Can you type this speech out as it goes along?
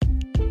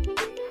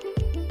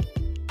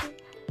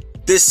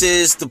This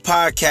is the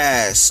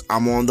podcast.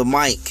 I'm on the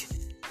mic,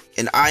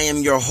 and I am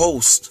your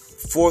host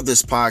for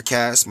this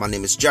podcast. My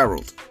name is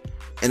Gerald,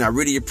 and I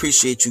really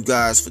appreciate you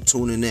guys for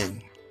tuning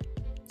in.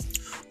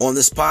 On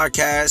this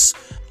podcast,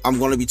 I'm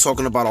going to be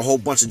talking about a whole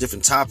bunch of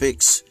different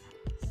topics.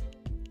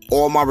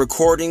 All my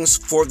recordings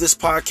for this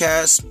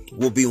podcast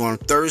will be on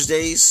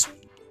Thursdays,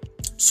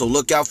 so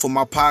look out for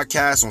my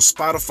podcast on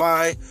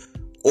Spotify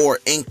or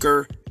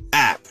Anchor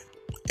app.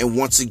 And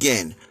once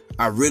again,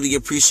 I really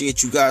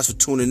appreciate you guys for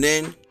tuning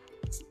in.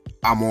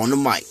 I'm on the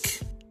mic.